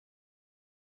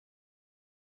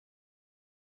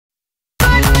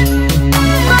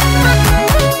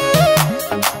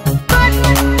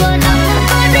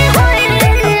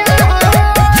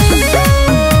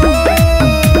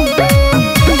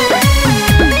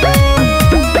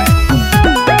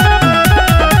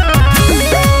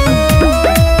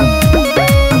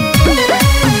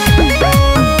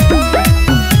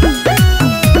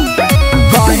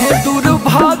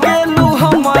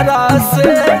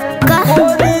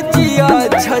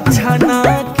छछना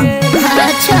के।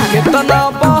 अच्छा कितना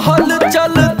बहल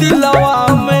चल दिलवा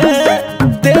में,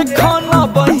 देखो ना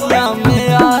बहिया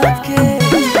में आके।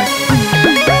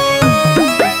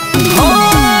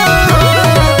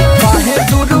 काहे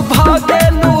दूर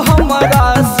भागेलू हमरा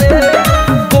से,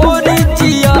 गोरी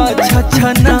जिया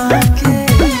छछना के।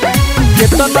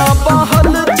 कितना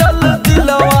बहल चल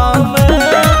दिलवा में,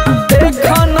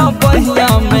 देखो ना बहिया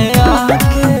में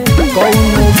आके।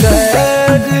 कौनो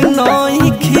गैर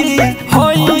नहीं खी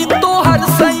होई तोहर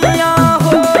सैया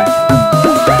हो।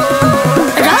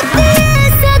 राते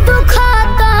से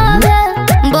दुखाता है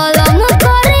बलम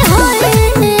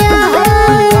करहिया हो।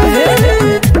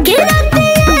 कि राते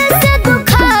से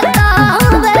दुखाता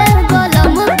है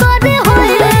बलम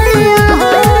करहिया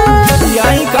हो।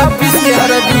 यही का पीस के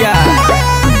हर दिया।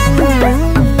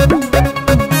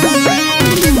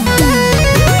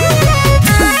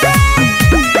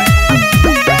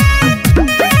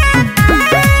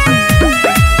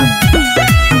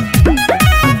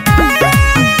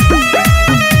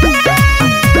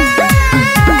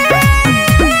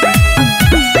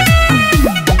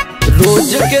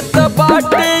 रोज के त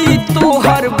बाटे ई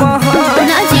तोहर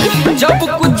बहाना, जब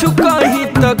कुछ कहीं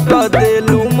तक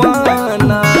देलू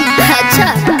माना। अच्छा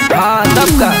हाँ तब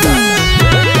का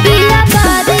पिया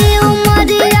बारे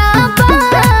उमरिया बा,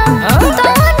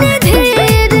 तोने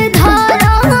धीर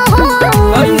धारा हो।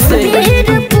 कैसे? धीर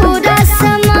पूरा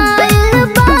समाइल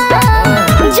बा,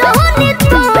 जौने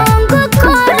तंग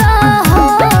करा हो।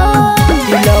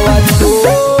 दिलवा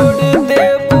तोड़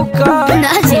देबू का,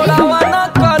 ना जी। छोड़ावा ना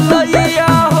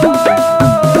कलैया हो।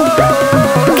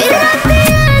 कि राते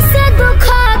से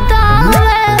दुखाता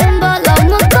है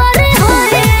बलम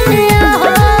करहिया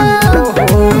हो।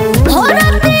 हो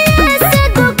राते से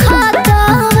दुखाता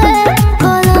है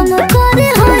बलम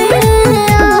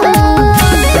करहिया हो।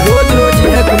 रोज रोज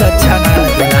यह कुल अच्छा ना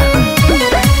लगेला।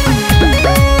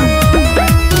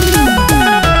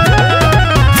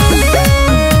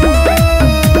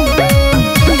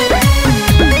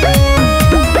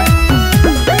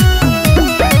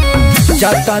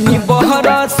 जातानी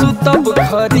बहरा सुतब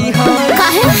खरिहान,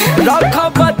 काहे? रख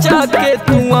बचा के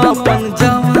तू अपन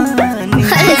जवानी।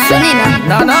 अरे सुनी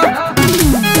ना, ना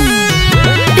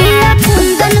पिया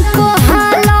कुंदन को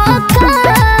हाला का,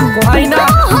 कोई ना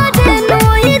तोहरे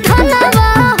नोई धनवा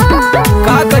हो।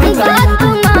 का करी बात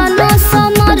मानो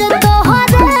समर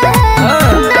तोहरे,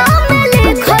 नाम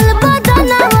लिखल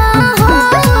बदनवा हो।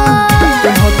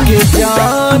 तुहके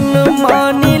जान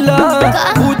मानिला,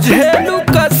 बुझेलू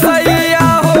कसैया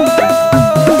हो।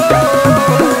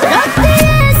 राते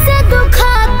से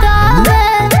दुखाता है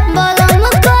बलम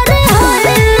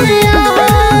करहिया हो।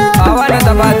 आवा ना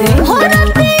दबा दी। हो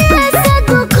राते से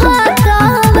दुखाता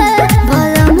है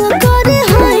बलम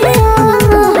करहिया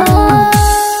हो।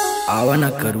 आवा ना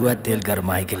करुआ तेल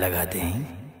गरमाई के लगा दे।